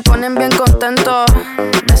que te ponen bien contento.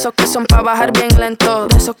 De esos que son pa' bajar bien lento.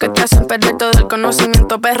 De esos que te hacen perder todo el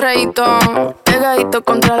conocimiento. Perreíto, pegadito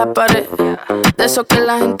contra la pared. De esos que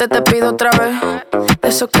la gente te pide otra vez. De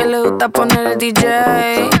esos que le gusta poner el DJ.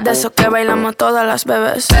 De esos que bailamos todas las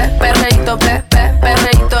bebés. Perreíto,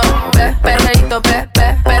 perreíto, perreíto, perreíto,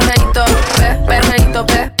 perreíto,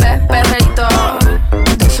 perreíto.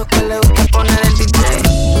 De esos que le gusta poner el DJ.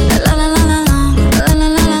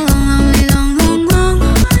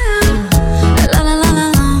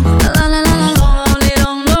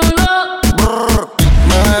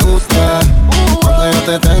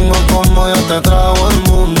 Te tengo como yo te trago el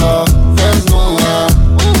mundo. Desnuda,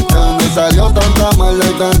 de donde salió tanta maldad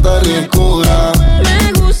y tanta ricura.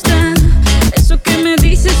 Me gusta eso que me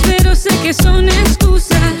dices, pero sé que son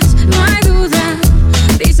excusas. No hay duda.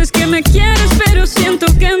 Dices que me quieres, pero siento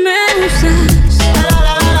que me usas.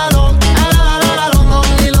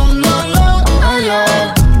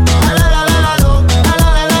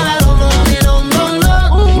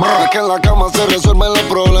 Es que en la cama se resuelven los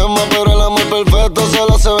problemas, pero el amor perfecto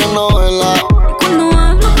solo se ve en novela. Cuando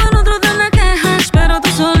hablo con otro te me quejas, pero tú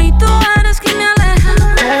solito eres quien me aleja.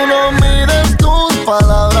 Tú no mires tus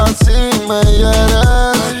palabras si me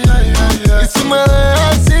hieres. Y si me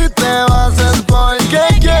dejas si te vas es porque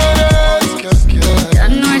quieres. Ya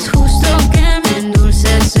no es justo que me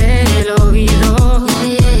endulces el oído,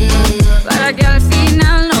 para que al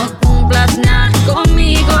final no cumplas nada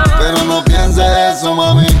conmigo. Pero no pienses eso,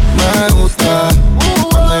 mami. Me gusta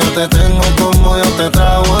cuando yo te tengo como yo te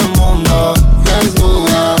trago el mundo.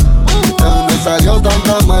 Desnuda, de donde salió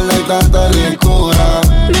tanta maldad y tanta ricura.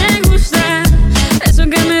 Me gusta eso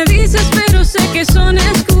que me dices, pero sé que son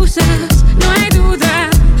excusas. No hay duda.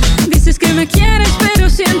 Dices que me quieres, pero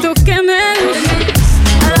siento que me usas.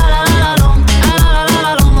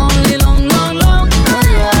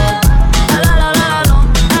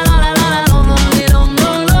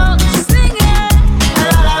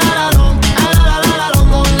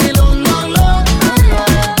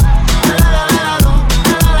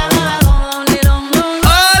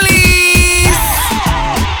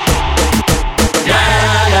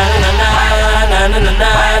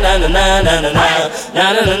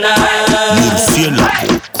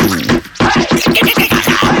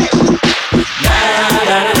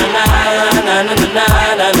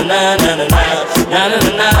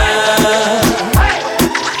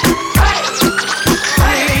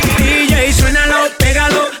 DJ, suénalo,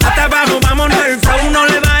 pégalo, hasta abajo, vámonos, el flow no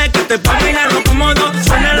le bajes, que te pa' bailarlo cómodo.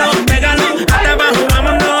 Suénalo, pégalo, hasta abajo,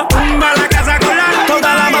 vámonos, tumba la casa con la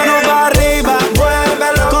toda la mano para arriba,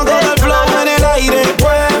 muévelo, con todo el flow en el aire,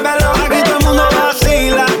 muévelo, aquí todo el mundo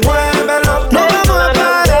vacila, muévelo, no vamos a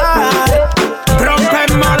parar,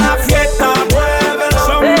 rompemos la fiesta, muévelo,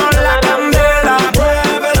 somos la candela,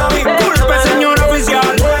 muévelo, disculpe señor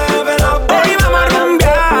oficial, muévelo, hoy vamos a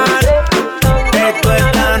rumbear. Esto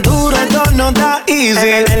es tan duro, esto no está easy.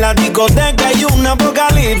 En la discoteca hay un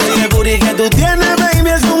apocalipsis. El booty que tú tienes, baby,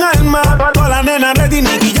 es un alma. Toda la nena ready,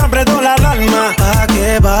 Nicky, ya apretó la alarma. Pa'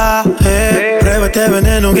 que baje, prueba este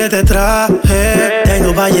veneno que te traje.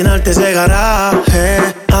 Tengo pa' llenarte ese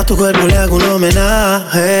garaje. A tu cuerpo le hago un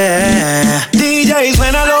homenaje. DJ,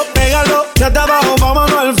 suénalo, pégalo, ya está abajo,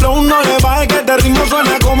 vámonos. El flow no le baje, que este ritmo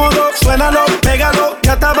suena cómodo. Suénalo, pégalo,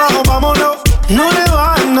 ya está abajo, vámonos. No le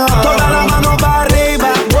bajes, no. Toda la mano para arriba,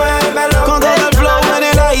 muévelo, con todo el flow en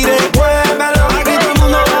el aire, muévelo, aquí todo el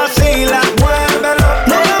mundo vacila, muévelo,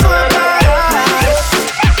 no vamos a parar.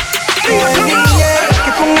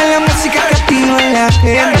 Que ponga la música que activa la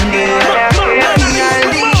gente. Y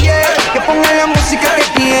al DJ que ponga la música que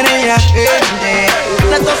quiere la gente.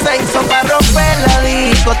 Esto se hizo para romper la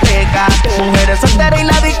discoteca. Mujeres solteras y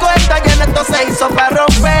la disco está llena. Esto se hizo para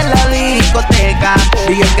romper la discoteca.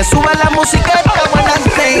 Y el que suba la música está buena.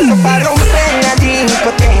 Se hizo para romper la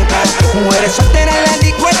discoteca. Mujeres solteras y la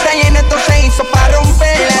disco está llena. Esto se hizo para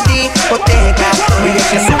romper la discoteca. Y el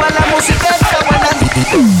que suba la música está buena.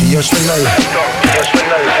 Dios suena,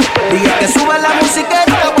 Y el que suba la música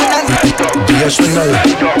está buena. Dios suena.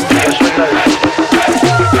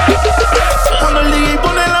 Cuando el DJ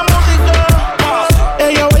pone la música,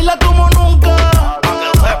 ella baila como nunca.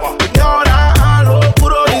 Y ahora a lo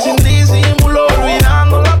puro y sin disimulo,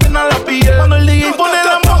 olvidando la pena la piel. Cuando el DJ pone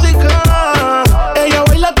la música, ella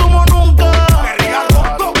baila como nunca.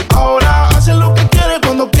 Ahora hace lo que quiere,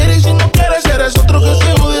 cuando quiere y si no quiere, si eres otro que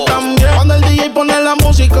se jode también. Cuando el DJ pone la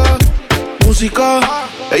música,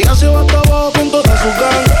 ella se va hasta abajo con toda su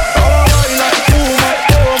gang. Ahora baila, fuma,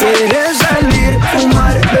 toma. Quiere salir,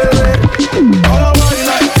 fumar, beber. Ahora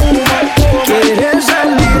baila, fuma, toma. Quiere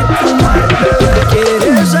salir, fumar, beber.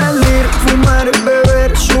 Quiere salir, fumar,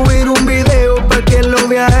 beber. Su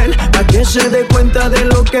que se dé cuenta de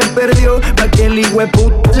lo que perdió, pa' que el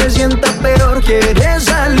hijueputa se sienta peor. Quiere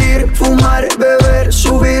salir, fumar, beber,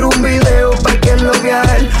 subir un video pa' que lo vea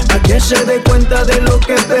él, pa' que se dé cuenta de lo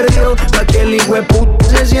que perdió, pa' que el hijueputa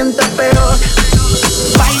se sienta peor.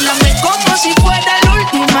 Báilame como si fuera la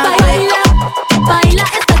última vez. Baila, baila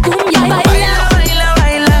esta cumbia. Baila, baila,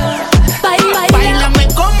 baila. baila, Báilame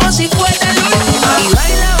como si fuera la última. Y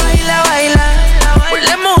baila, baila, baila.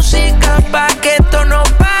 Ponle música pa' que esto no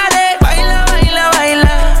pare. Baila, baila,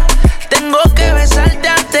 baila. Tengo que besarte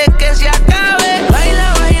antes que se acabe.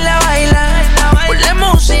 Baila, baila, baila. Ponle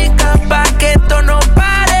música pa' que esto no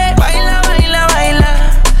pare. Baila, baila,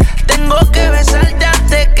 baila. Tengo que besarte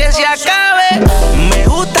antes que se acabe. Me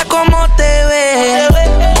gusta cómo te ves,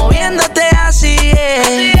 moviéndote así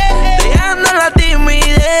es, dejando la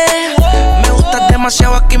timidez. Me gustas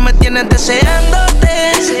demasiado, aquí me tienes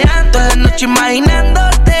deseándote, toda la noche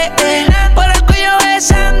imaginándote, por el cuello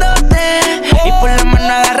besándote y por la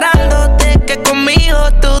mano agarrándote, que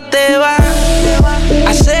conmigo tú te vas a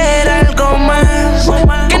hacer algo más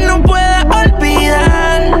que no puedas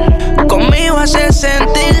olvidar. Conmigo hacer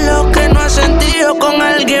sentir lo que no has sentido con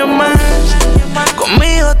alguien más.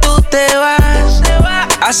 Conmigo tú te vas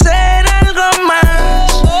a hacer algo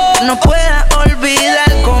más. No puedas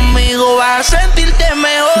olvidar, conmigo vas a sentirte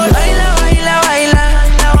mejor. Baila, baila, baila.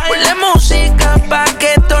 Ponle música pa'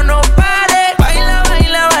 que esto no pare. Baila,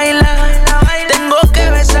 baila, baila. Tengo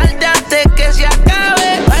que besarte antes que se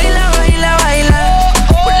acabe. Baila, baila, baila.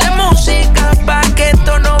 Ponle música pa' que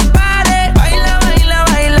esto no pare. Baila, baila,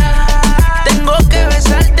 baila. Tengo que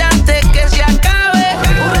besarte antes que se acabe.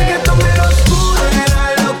 Un reggaetón menos oscuro era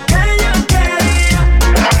lo que ella quería.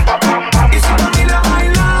 Y si pa' mí la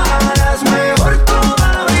bailaras, mejor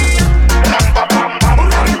todavía. Un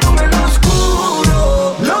reggaetón menos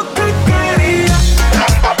oscuro, lo que quería.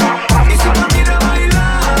 Y si pa' mí la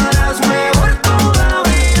bailaras, mejor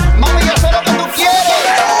todavía. Mami, yo sé lo que tú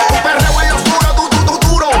quieres. Un perreo en lo oscuro,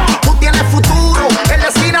 duro. Tú tienes futuro, en la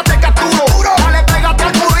esquina te capturo. Dale, pégate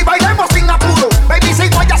al muro y bailemos sin apuro. Baby, si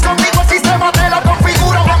vayas conmigo, el sistema te lo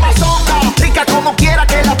configuro. Amazona, rica como quiera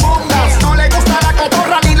que la pongas. No le gusta la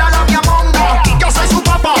cotorra ni la labia monda. Yo soy su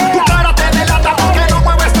papá, tu cara te delata. Porque no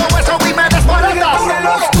mueves todo eso y me desbaratas. En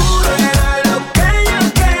lo oscuro era lo que ella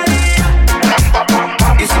quería.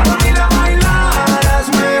 Y si pa' mí la bailaras,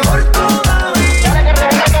 mejor todavía.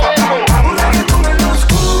 Un reggaetón en lo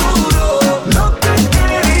oscuro, lo que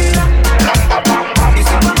quería. Y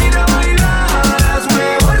si pa' mí la bailaras,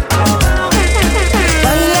 mejor todavía.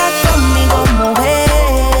 Baila conmigo, mujer,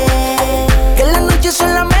 que la noche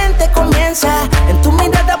solamente comienza. En tu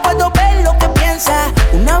mirada puedo ver lo que piensas,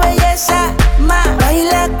 una belleza más.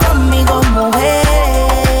 Baila conmigo, mujer,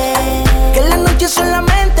 que la noche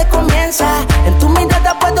solamente comienza. En tu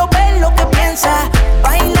mirada puedo ver lo que piensas,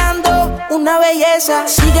 bailando una belleza.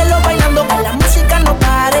 Síguelo bailando, que la música no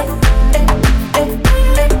pare.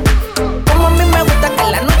 Como a mí me gusta que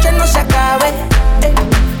la noche no se acabe.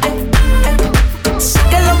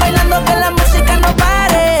 Síguelo bailando, que la música no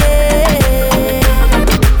pare.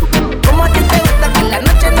 Como a ti te gusta que la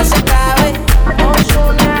noche no se acabe.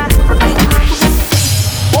 Ozuna.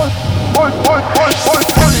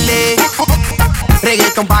 Ponle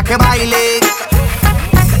reggaeton pa' que baile,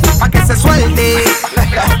 pa' que se suelte.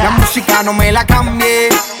 La música no me la cambie.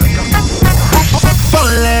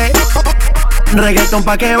 Ponle reggaetón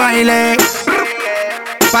pa' que baile,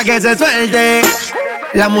 pa' que se suelte.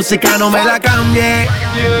 La música no me la cambie.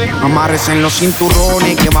 Amarres en los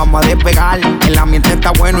cinturones que vamos a despegar. El ambiente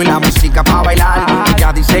está bueno y la música pa' bailar.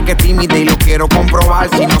 Ella dice que es tímida y lo quiero comprobar.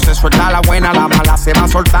 Si no se suelta la buena, la mala se va a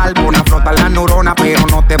soltar. Pon a flotar las neuronas, pero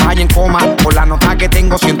no te vayas en coma. Por la nota que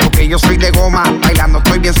tengo siento que yo soy de goma. Bailando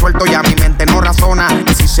estoy bien suelto, ya mi mente no razona.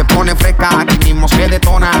 Y si se pone fresca, aquí mismo se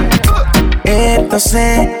detona. Esto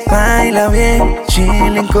se baila bien,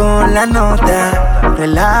 chilling con la nota.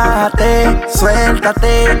 Relájate, suéltate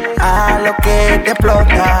a lo que te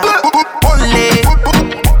explota. Ponle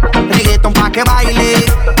reggaeton pa' que baile,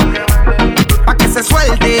 pa' que se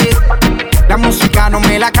suelte. La música no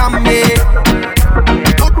me la cambie.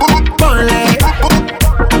 Ponle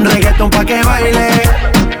reggaetón pa' que baile,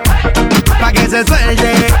 pa' que se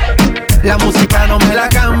suelte. La música no me la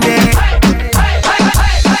cambie.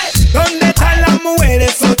 ¿Dónde están las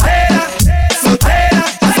mujeres solteras?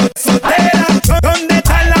 Solteras, solteras. ¿Dónde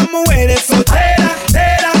están las mujeres solteras?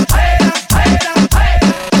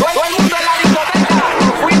 Todo el mundo en la discoteca.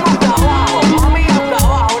 Fuimos hasta abajo, mami hasta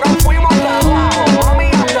abajo. Nos fuimos hasta abajo, mami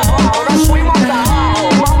hasta abajo. Nos fuimos hasta abajo,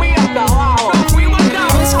 mami hasta abajo. Nos fuimos hasta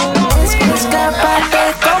abajo. Escápate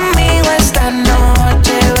conmigo esta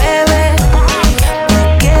noche, bebé. Te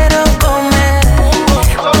quiero comer.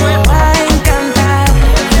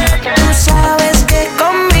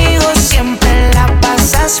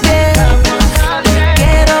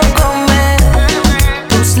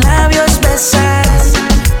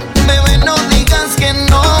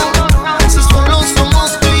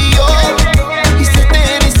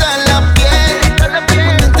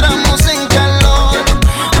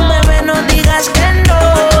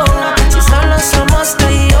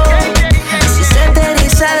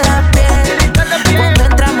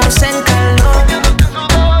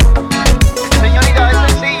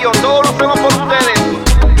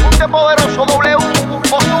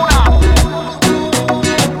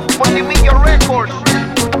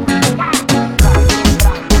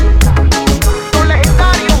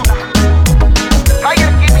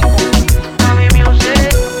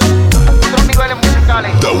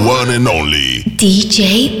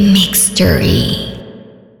 DJ Mixtory.